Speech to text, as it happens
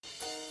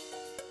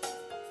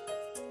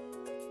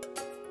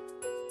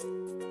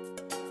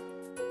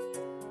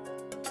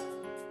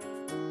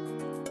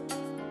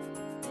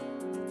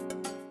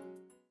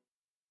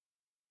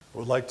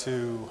would like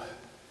to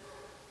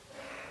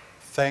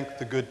thank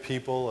the good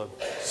people of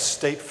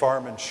State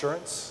Farm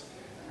Insurance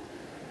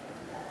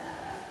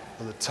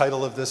for the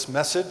title of this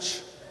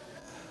message.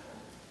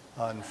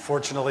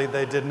 Unfortunately,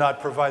 they did not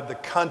provide the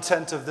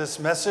content of this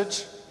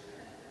message,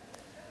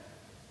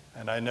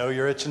 and I know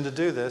you're itching to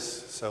do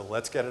this, so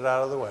let's get it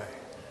out of the way.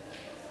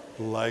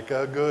 Like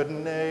a good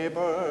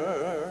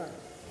neighbor.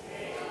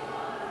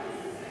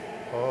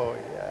 Oh,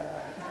 yeah.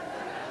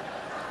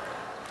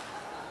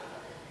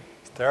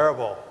 It's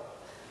terrible.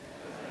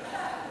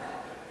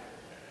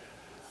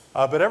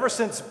 But ever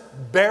since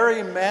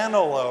Barry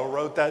Manilow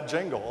wrote that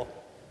jingle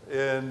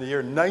in the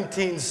year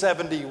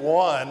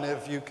 1971,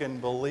 if you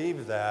can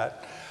believe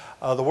that,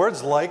 the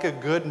words "like a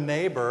good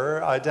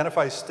neighbor"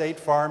 identify State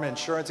Farm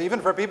Insurance,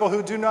 even for people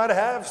who do not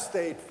have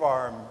State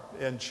Farm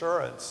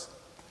Insurance.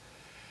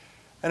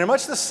 And in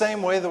much the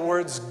same way, the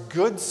words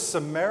 "Good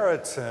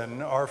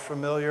Samaritan" are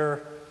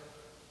familiar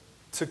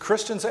to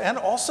Christians and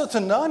also to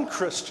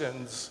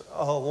non-Christians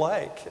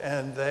alike.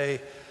 And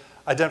they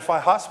identify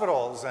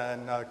hospitals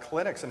and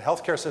clinics and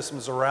healthcare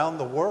systems around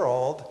the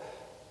world.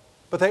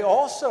 But they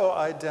also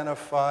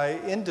identify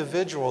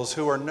individuals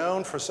who are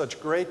known for such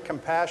great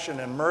compassion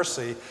and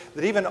mercy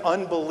that even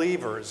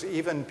unbelievers,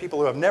 even people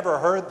who have never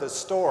heard the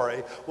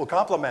story, will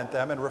compliment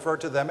them and refer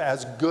to them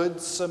as Good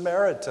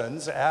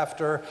Samaritans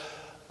after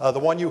the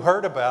one you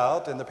heard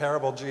about in the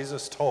parable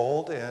Jesus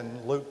told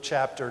in Luke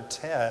chapter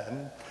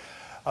 10,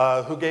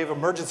 who gave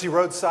emergency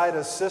roadside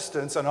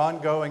assistance and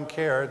ongoing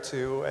care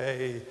to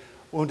a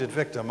wounded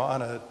victim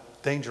on a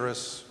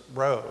dangerous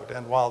road.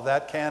 And while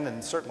that can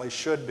and certainly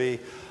should be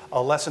a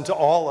lesson to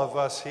all of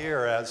us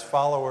here as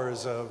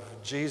followers of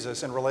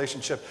Jesus in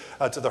relationship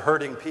to the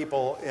hurting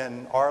people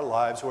in our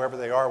lives, whoever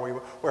they are,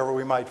 wherever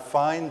we might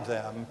find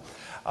them,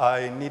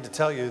 I need to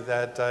tell you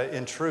that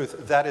in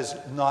truth, that is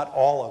not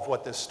all of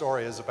what this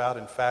story is about.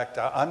 In fact,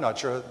 I'm not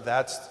sure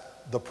that's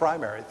the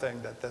primary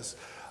thing that this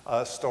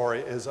story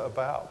is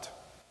about.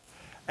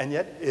 And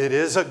yet, it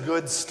is a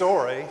good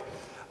story.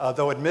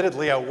 Though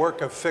admittedly a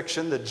work of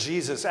fiction that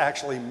Jesus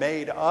actually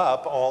made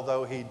up,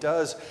 although he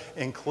does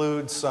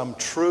include some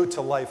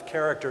true-to-life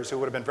characters who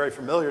would have been very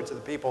familiar to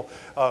the people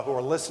who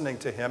are listening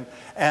to him.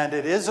 And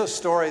it is a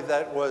story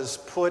that was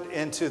put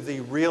into the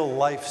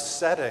real-life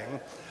setting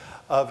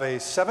of a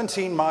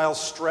 17-mile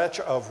stretch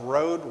of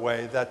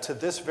roadway that to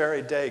this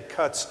very day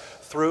cuts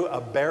through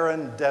a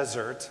barren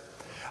desert,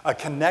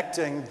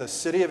 connecting the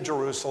city of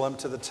Jerusalem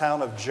to the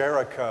town of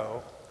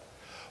Jericho,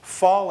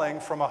 falling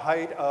from a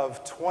height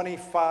of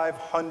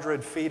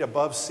 2,500 feet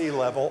above sea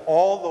level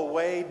all the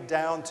way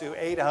down to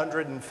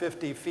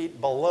 850 feet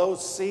below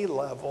sea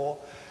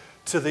level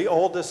to the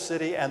oldest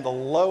city and the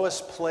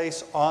lowest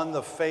place on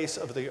the face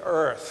of the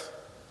earth.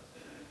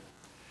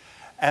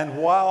 And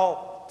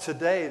while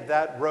today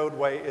that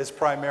roadway is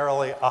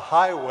primarily a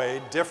highway,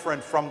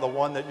 different from the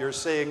one that you're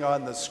seeing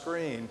on the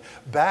screen,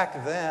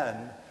 back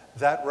then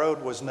that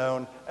road was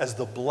known as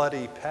the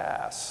Bloody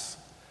Pass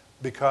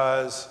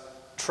because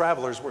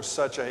travelers were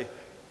such a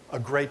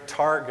great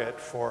target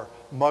for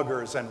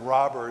muggers and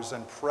robbers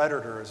and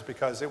predators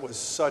because it was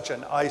such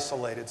an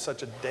isolated,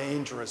 such a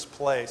dangerous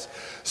place.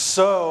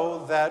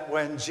 So that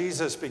when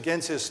Jesus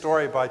begins his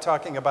story by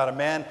talking about a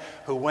man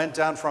who went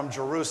down from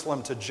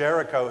Jerusalem to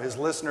Jericho, his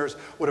listeners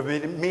would have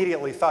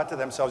immediately thought to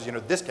themselves,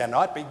 this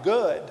cannot be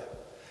good.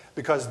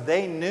 Because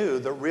they knew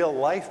that real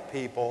life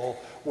people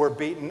were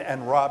beaten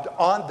and robbed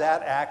on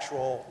that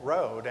actual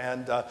road.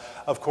 And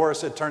of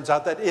course, it turns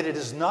out that it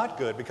is not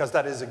good, because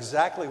that is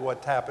exactly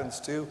what happens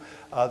to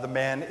the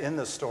man in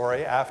the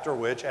story, after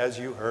which, as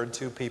you heard,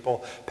 two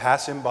people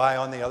pass him by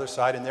on the other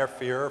side in their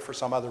fear or for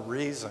some other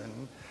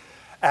reason,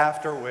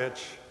 after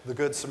which the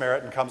Good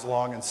Samaritan comes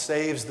along and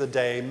saves the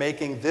day,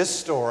 making this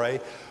story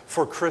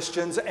for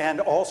Christians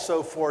and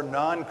also for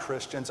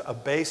non-Christians a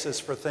basis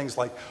for things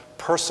like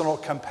personal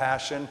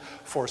compassion,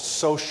 for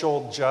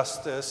social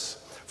justice,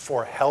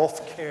 for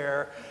health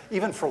care,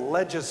 even for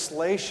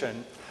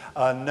legislation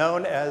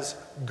known as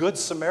Good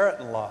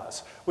Samaritan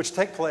laws, which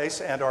take place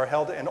and are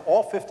held in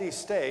all 50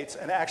 states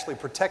and actually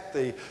protect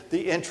the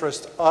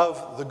interest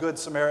of the Good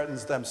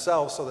Samaritans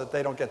themselves so that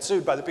they don't get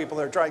sued by the people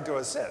they're trying to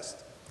assist.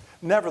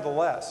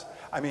 Nevertheless,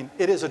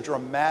 it is a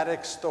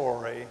dramatic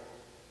story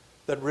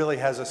that really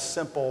has a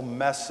simple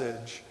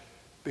message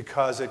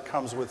because it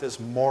comes with this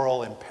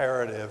moral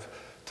imperative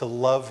to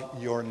love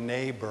your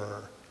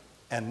neighbor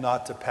and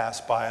not to pass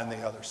by on the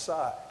other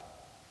side.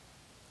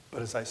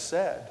 But as I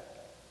said,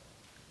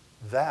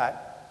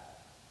 that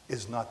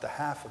is not the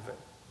half of it.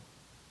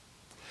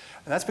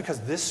 And that's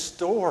because this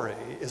story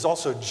is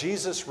also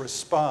Jesus'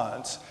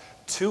 response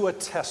to a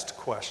test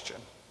question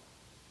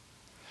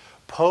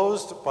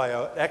posed by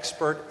an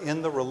expert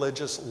in the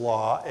religious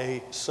law,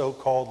 a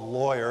so-called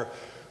lawyer,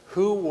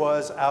 who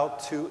was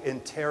out to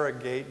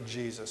interrogate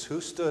Jesus,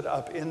 who stood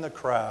up in the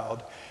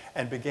crowd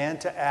and began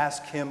to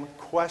ask him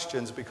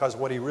questions because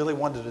what he really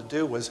wanted to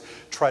do was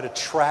try to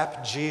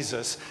trap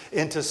Jesus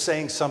into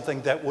saying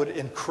something that would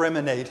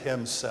incriminate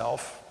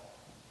himself.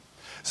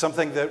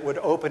 something that would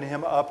open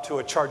him up to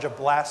a charge of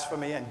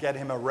blasphemy and get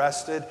him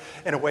arrested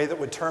in a way that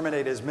would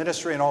terminate his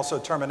ministry and also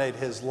terminate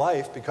his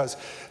life, because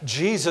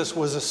Jesus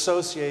was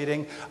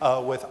associating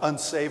with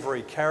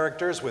unsavory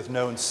characters, with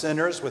known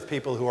sinners, with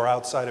people who are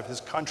outside of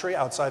his country,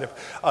 outside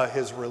of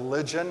his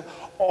religion,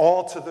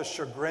 all to the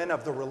chagrin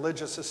of the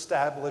religious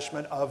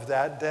establishment of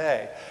that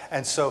day.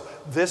 And so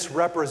this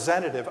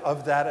representative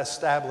of that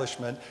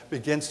establishment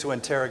begins to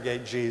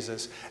interrogate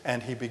Jesus,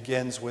 and he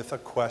begins with a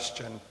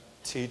question: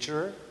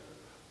 "Teacher,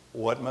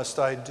 what must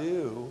I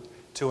do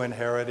to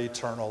inherit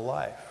eternal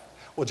life?"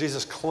 Well,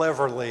 Jesus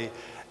cleverly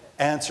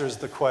answers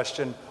the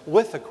question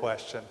with a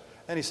question.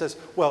 And he says,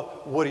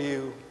 "Well, what do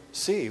you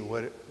see?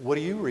 What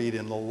do you read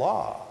in the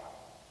law?"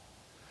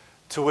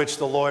 To which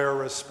the lawyer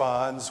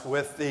responds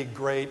with the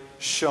great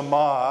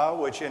Shema,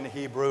 which in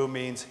Hebrew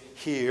means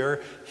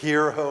hear.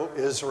 Hear, O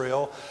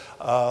Israel.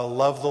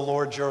 Love the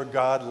Lord your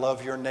God.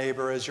 Love your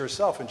neighbor as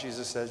yourself. And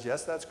Jesus says,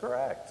 "Yes, that's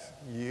correct.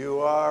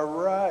 You are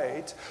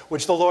right."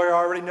 Which the lawyer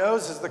already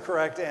knows is the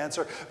correct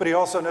answer. But he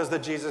also knows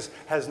that Jesus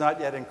has not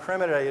yet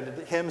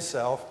incriminated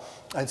himself.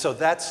 And so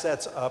that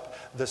sets up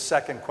the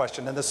second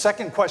question. And the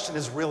second question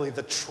is really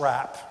the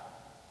trap.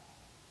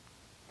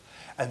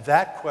 And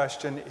that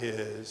question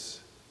is,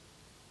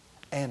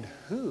 and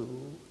who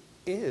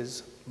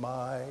is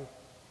my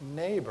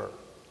neighbor?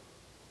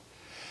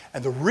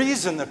 And the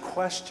reason the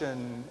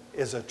question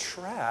is a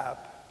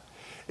trap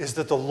is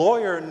that the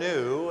lawyer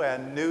knew,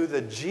 and knew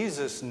that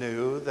Jesus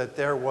knew, that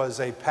there was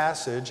a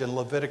passage in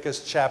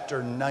Leviticus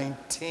chapter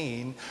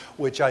 19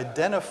 which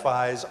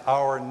identifies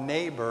our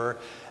neighbor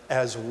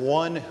as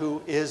one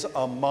who is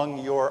among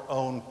your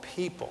own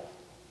people.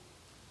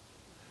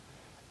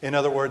 In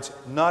other words,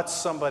 not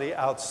somebody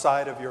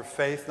outside of your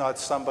faith, not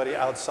somebody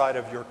outside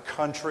of your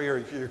country or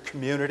your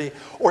community,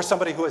 or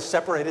somebody who has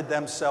separated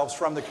themselves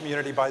from the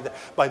community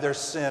by their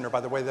sin or by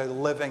the way they're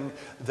living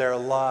their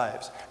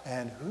lives.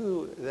 And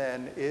who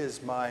then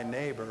is my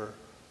neighbor?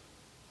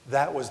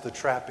 That was the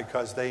trap,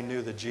 because they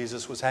knew that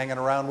Jesus was hanging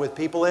around with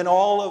people in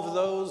all of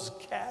those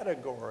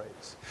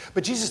categories.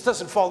 But Jesus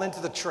doesn't fall into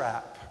the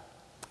trap.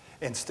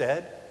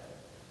 Instead,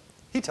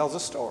 he tells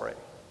a story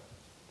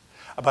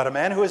about a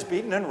man who is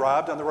beaten and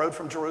robbed on the road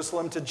from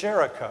Jerusalem to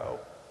Jericho,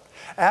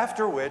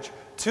 after which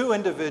two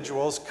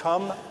individuals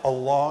come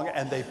along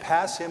and they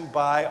pass him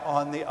by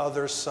on the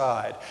other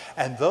side.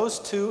 And those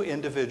two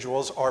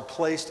individuals are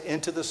placed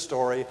into the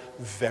story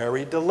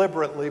very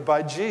deliberately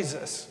by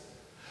Jesus.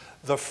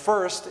 The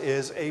first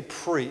is a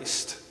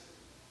priest,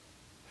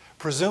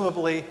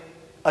 presumably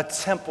a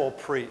temple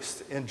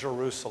priest in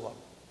Jerusalem,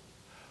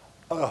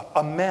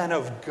 a man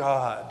of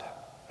God,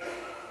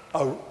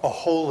 a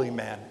holy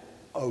man,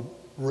 a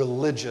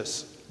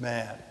religious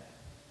man.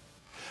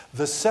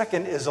 The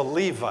second is a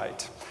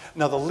Levite.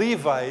 Now, the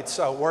Levites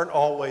weren't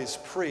always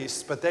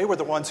priests, but they were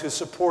the ones who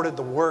supported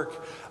the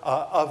work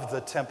of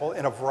the temple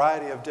in a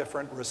variety of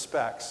different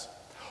respects.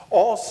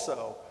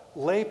 Also,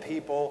 lay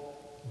people,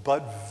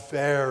 but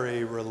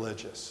very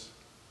religious.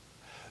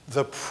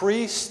 The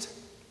priest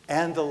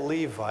and the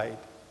Levite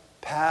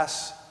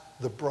pass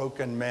the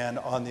broken man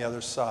on the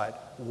other side.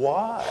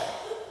 Why?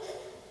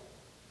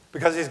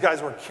 Because these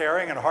guys were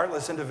caring and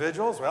heartless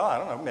individuals? Well, I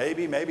don't know,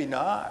 maybe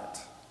not.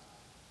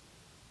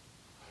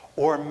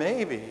 Or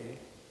maybe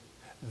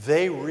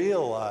they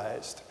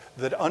realized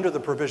that under the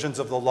provisions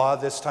of the law,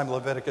 this time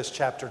Leviticus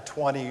chapter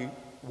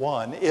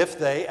 21, if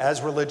they,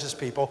 as religious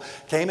people,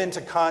 came into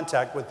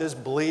contact with this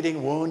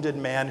bleeding, wounded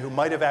man who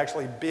might have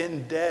actually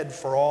been dead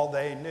for all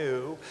they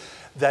knew,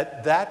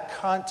 that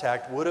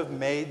contact would have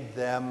made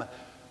them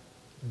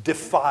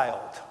defiled,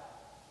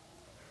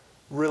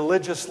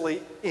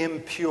 religiously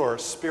impure,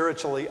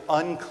 spiritually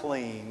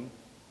unclean,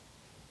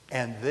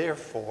 and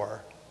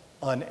therefore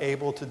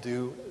unable to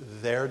do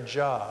their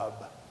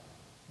job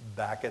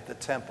back at the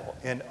temple.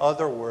 In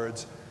other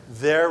words,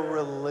 their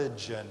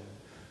religion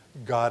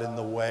got in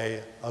the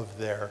way of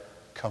their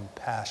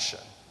compassion.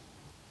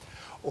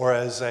 Or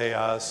as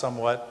a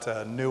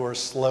somewhat newer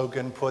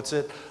slogan puts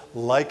it,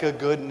 like a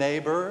good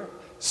neighbor,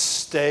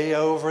 stay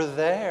over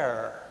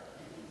there.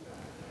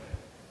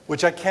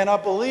 Which I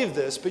cannot believe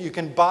this, but you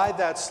can buy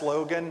that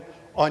slogan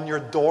on your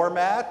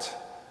doormat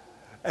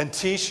and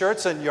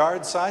t-shirts and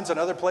yard signs and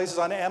other places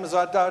on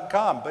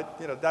Amazon.com.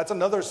 But, that's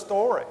another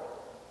story.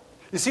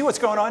 You see what's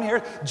going on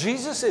here?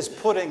 Jesus is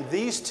putting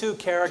these two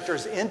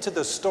characters into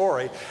the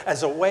story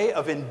as a way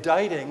of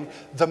indicting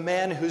the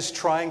man who's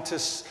trying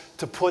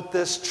to put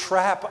this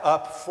trap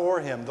up for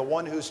him, the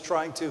one who's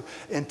trying to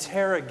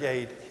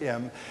interrogate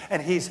him.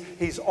 And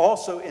he's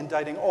also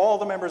indicting all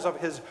the members of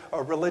his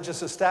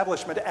religious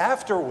establishment,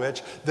 after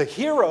which the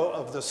hero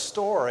of the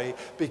story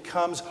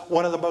becomes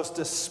one of the most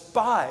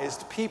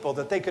despised people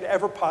that they could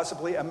ever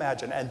possibly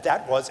imagine. And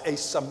that was a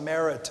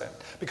Samaritan,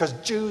 because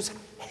Jews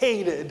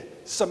hated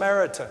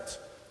Samaritans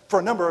for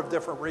a number of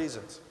different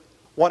reasons.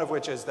 One of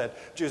which is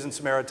that Jews and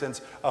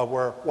Samaritans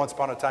were once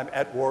upon a time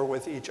at war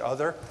with each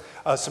other.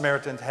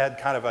 Samaritans had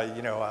kind of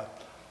a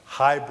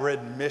hybrid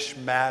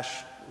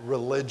mishmash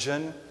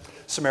religion.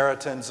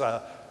 Samaritans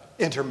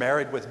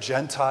intermarried with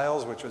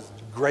Gentiles, which was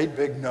a great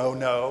big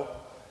no-no.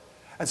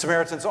 And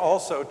Samaritans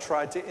also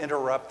tried to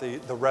interrupt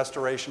the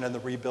restoration and the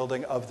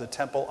rebuilding of the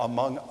temple,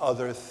 among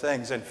other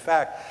things. In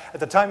fact, at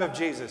the time of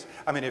Jesus,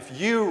 I mean, if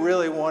you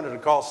really wanted to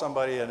call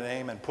somebody a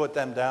name and put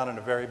them down in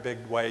a very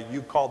big way,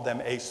 you called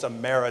them a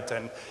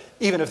Samaritan,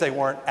 even if they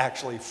weren't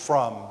actually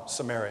from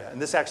Samaria.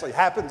 And this actually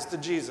happens to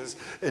Jesus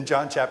in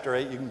John chapter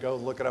 8. You can go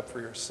look it up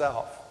for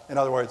yourself. In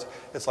other words,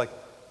 it's like,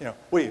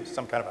 what are you,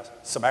 some kind of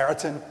a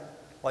Samaritan?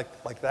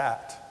 Like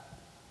that.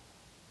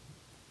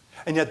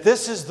 And yet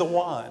this is the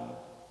one,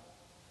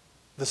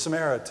 the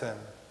Samaritan,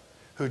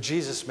 who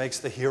Jesus makes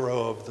the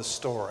hero of the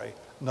story,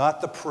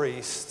 not the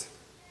priest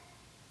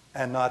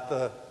and not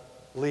the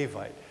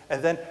Levite.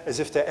 And then, as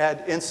if to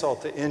add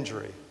insult to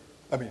injury,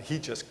 I mean, he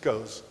just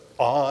goes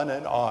on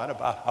and on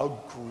about how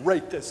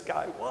great this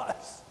guy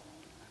was.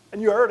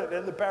 And you heard it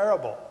in the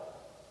parable.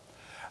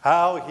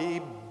 How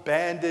he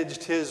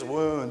bandaged his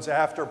wounds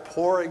after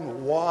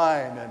pouring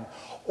wine and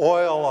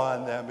oil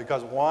on them,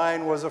 because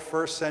wine was a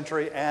first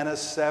century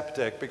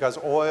antiseptic, because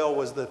oil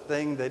was the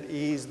thing that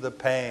eased the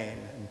pain.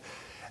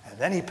 And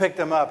then he picked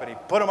him up and he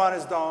put him on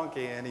his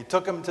donkey and he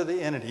took him to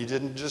the inn, and he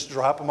didn't just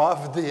drop him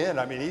off at the inn.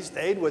 I mean, he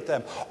stayed with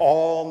them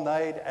all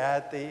night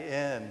at the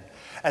inn.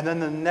 And then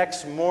the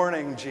next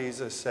morning,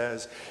 Jesus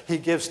says, he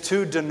gives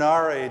 2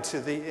 denarii to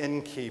the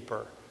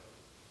innkeeper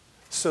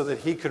so that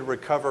he could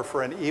recover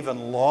for an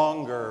even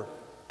longer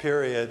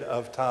period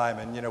of time.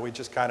 And, we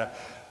just kind of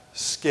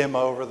skim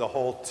over the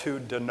whole 2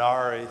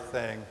 denarii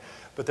thing.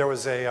 But there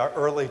was a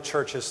early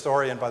church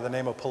historian by the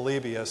name of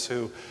Polybius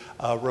who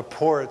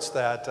reports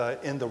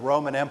that in the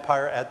Roman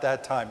Empire at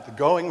that time, the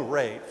going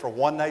rate for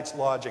one night's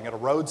lodging at a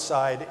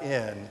roadside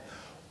inn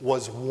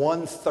was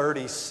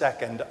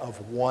 1/32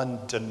 of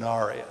 1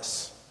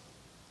 denarius,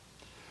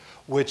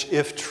 which,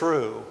 if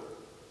true,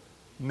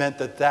 meant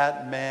that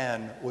that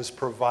man was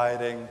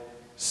providing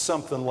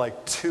something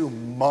like 2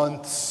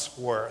 months'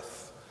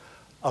 worth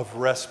of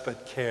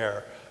respite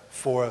care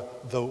for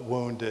the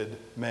wounded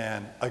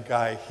man, a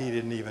guy he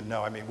didn't even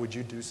know. I mean, would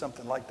you do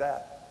something like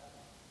that?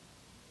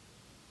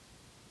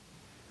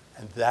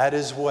 And that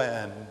is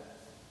when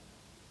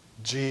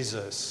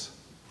Jesus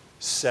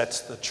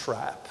sets the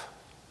trap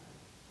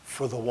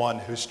for the one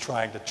who's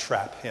trying to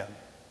trap him.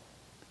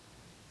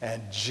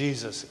 And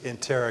Jesus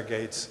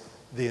interrogates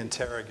the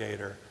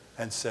interrogator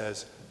and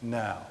says,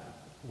 now,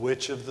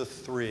 which of the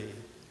 3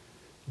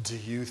 do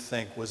you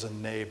think was a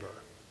neighbor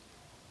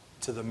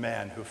to the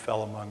man who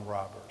fell among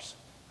robbers?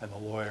 And the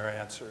lawyer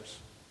answers,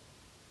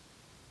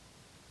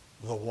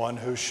 the one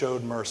who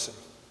showed mercy.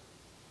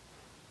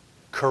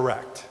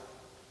 Correct.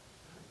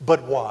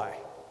 But why?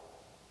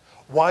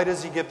 Why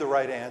does he give the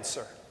right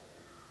answer?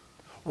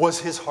 Was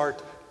his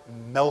heart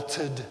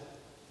melted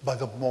by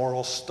the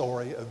moral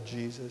story of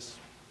Jesus?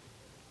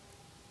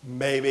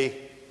 Maybe.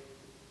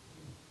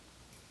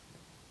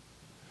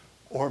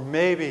 Or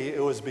maybe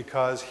it was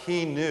because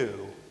he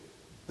knew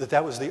that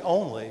that was the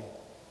only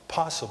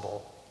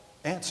possible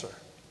answer.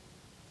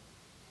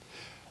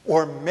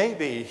 Or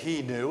maybe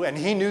he knew, and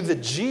he knew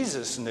that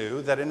Jesus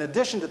knew, that in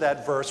addition to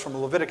that verse from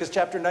Leviticus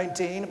chapter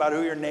 19 about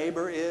who your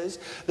neighbor is,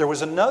 there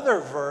was another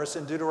verse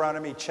in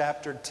Deuteronomy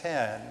chapter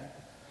 10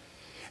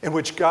 in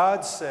which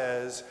God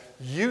says,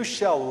 you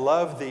shall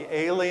love the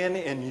alien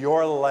in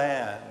your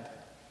land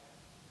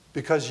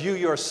because you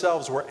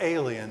yourselves were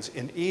aliens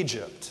in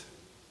Egypt.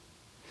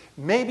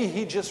 Maybe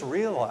he just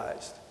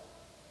realized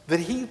that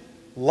he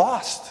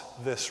lost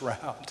this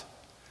round,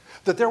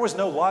 that there was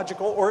no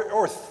logical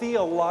or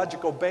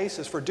theological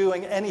basis for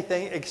doing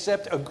anything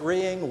except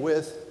agreeing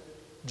with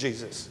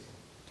Jesus,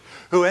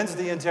 who ends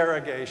the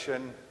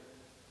interrogation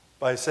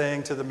by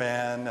saying to the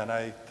man, and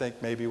I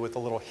think maybe with a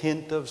little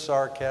hint of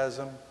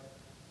sarcasm,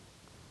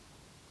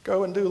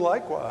 go and do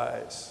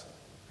likewise.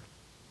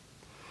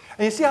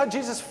 And you see how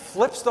Jesus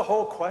flips the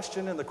whole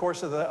question in the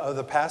course of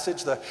the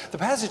passage? The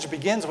passage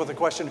begins with the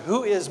question,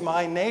 who is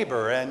my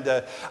neighbor? And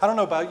I don't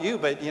know about you,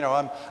 but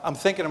I'm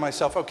thinking to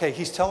myself, okay,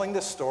 he's telling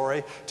this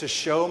story to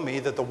show me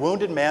that the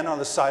wounded man on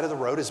the side of the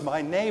road is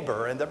my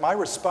neighbor, and that my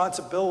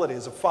responsibility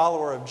as a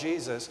follower of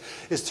Jesus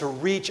is to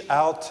reach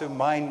out to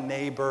my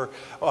neighbor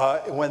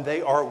when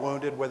they are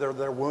wounded, whether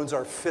their wounds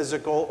are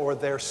physical or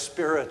they're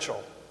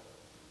spiritual.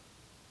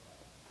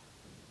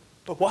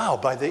 But wow,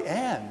 by the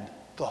end,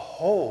 the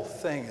whole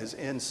thing is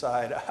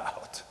inside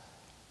out.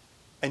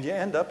 And you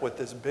end up with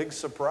this big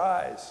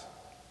surprise.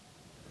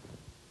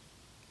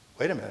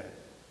 Wait a minute.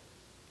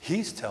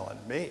 He's telling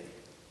me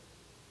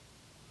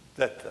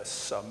that the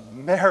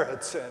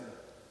Samaritan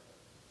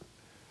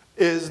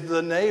is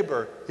the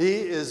neighbor. He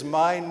is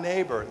my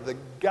neighbor. The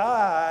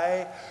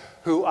guy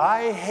who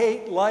I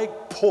hate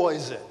like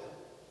poison.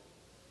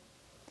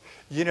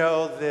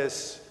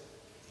 This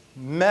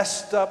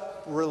messed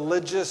up,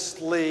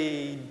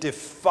 religiously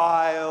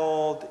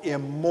defiled,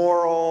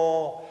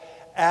 immoral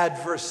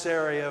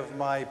adversary of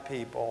my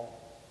people.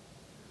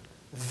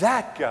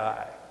 That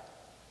guy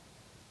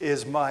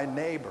is my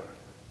neighbor.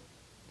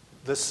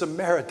 The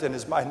Samaritan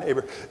is my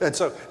neighbor. And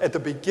so at the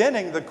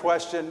beginning, the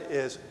question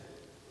is,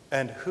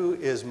 and who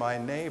is my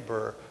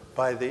neighbor?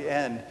 By the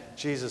end,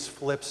 Jesus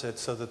flips it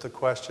so that the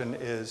question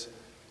is,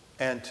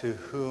 And to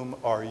whom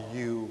are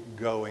you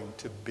going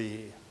to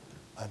be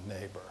a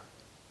neighbor?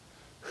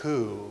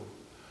 Who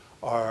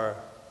are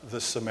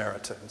the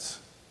Samaritans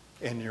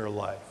in your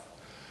life?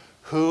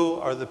 Who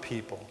are the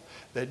people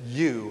that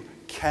you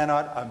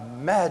cannot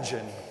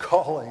imagine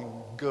calling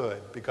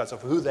good because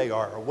of who they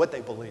are or what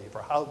they believe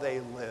or how they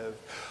live,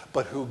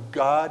 but who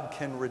God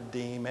can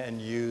redeem and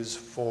use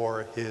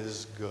for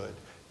his good?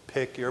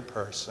 Pick your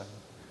person.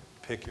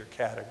 Pick your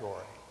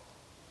category.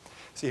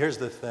 See, here's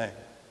the thing.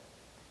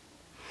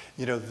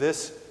 You know,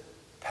 this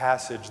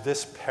passage,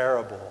 this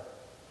parable,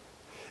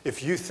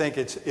 if you think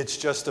it's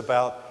just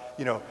about,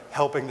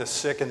 helping the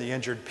sick and the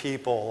injured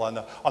people on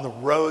the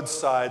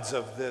roadsides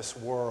of this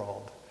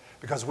world,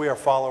 because we are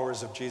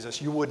followers of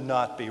Jesus, you would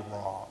not be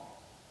wrong.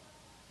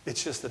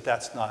 It's just that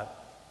that's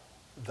not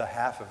the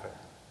half of it.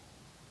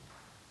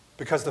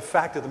 Because the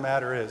fact of the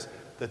matter is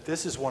that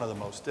this is one of the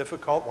most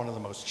difficult, one of the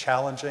most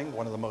challenging,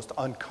 one of the most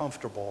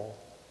uncomfortable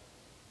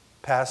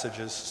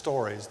passages,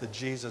 stories that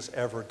Jesus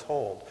ever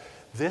told.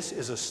 This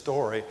is a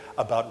story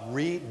about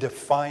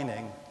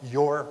redefining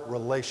your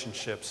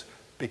relationships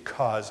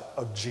because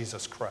of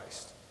Jesus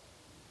Christ.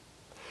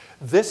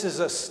 This is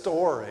a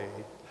story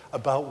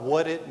about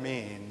what it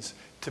means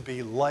to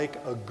be like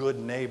a good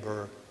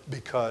neighbor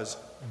because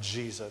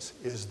Jesus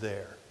is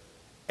there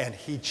and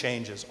he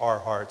changes our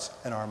hearts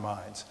and our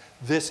minds.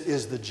 This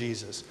is the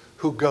Jesus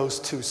who goes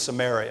to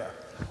Samaria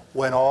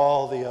when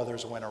all the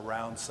others went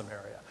around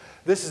Samaria.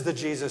 This is the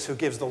Jesus who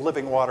gives the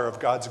living water of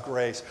God's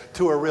grace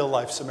to a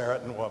real-life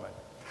Samaritan woman.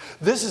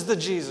 This is the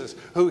Jesus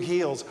who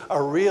heals a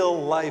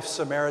real-life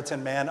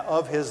Samaritan man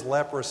of his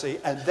leprosy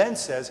and then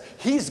says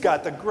he's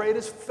got the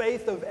greatest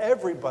faith of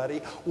everybody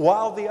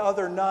while the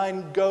other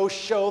 9 go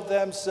show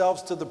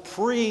themselves to the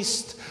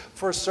priest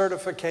for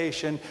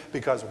certification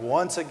because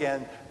once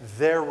again,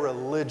 their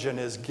religion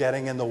is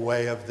getting in the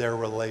way of their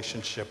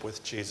relationship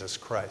with Jesus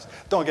Christ.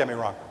 Don't get me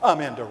wrong, I'm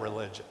into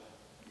religion.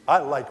 I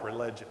like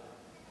religion.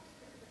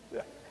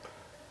 Yeah.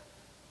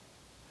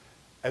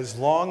 As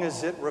long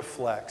as it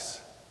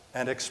reflects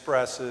and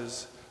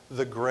expresses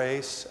the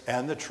grace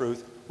and the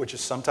truth, which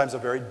is sometimes a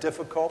very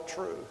difficult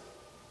truth,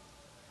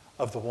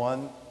 of the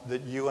one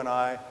that you and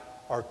I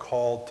are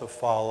called to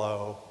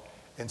follow,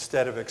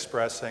 instead of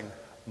expressing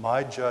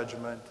my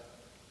judgment,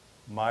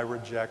 my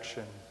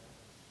rejection,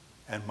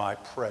 and my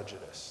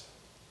prejudice.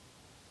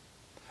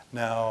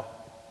 Now,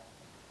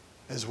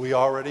 as we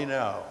already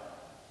know,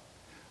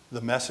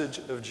 the message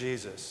of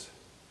Jesus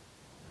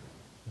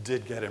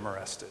did get him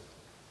arrested.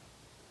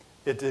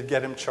 It did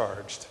get him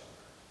charged.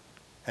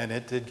 And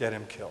it did get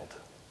him killed.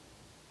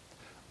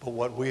 But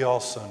what we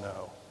also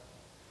know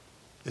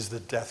is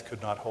that death could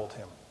not hold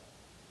him.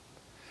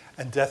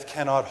 And death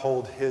cannot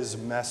hold his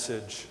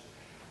message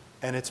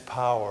and its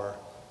power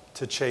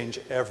to change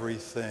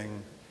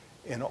everything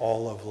in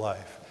all of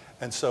life.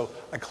 And so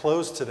I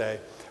close today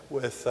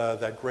with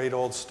that great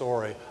old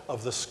story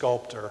of the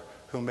sculptor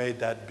who made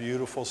that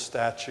beautiful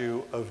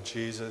statue of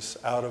Jesus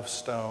out of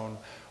stone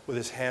with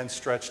his hands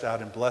stretched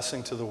out in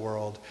blessing to the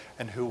world,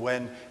 and who,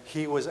 when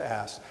he was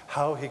asked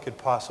how he could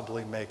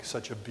possibly make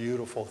such a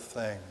beautiful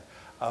thing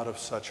out of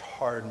such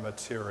hard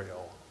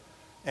material,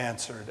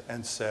 answered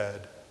and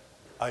said,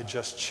 I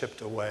just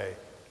chipped away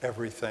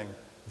everything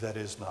that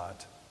is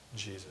not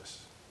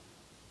Jesus.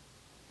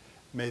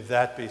 May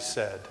that be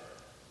said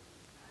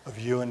of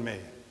you and me.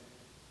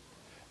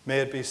 May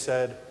it be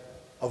said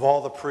of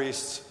all the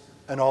priests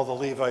and all the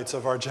Levites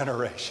of our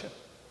generation,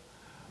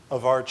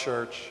 of our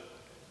church,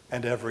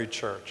 and every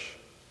church,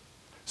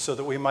 so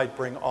that we might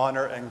bring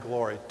honor and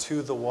glory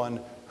to the one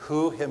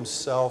who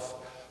himself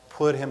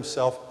put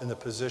himself in the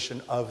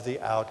position of the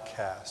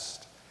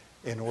outcast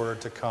in order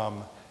to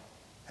come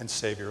and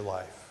save your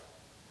life,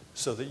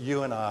 so that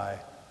you and I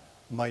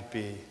might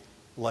be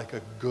like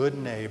a good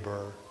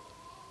neighbor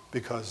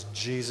because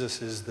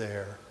Jesus is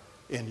there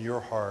in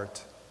your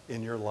heart,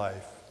 in your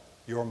life,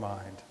 your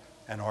mind,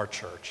 and our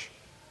church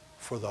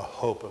for the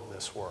hope of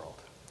this world.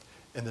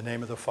 In the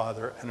name of the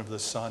Father, and of the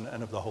Son,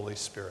 and of the Holy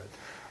Spirit.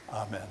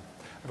 Amen.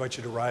 I invite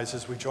you to rise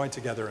as we join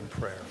together in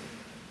prayer.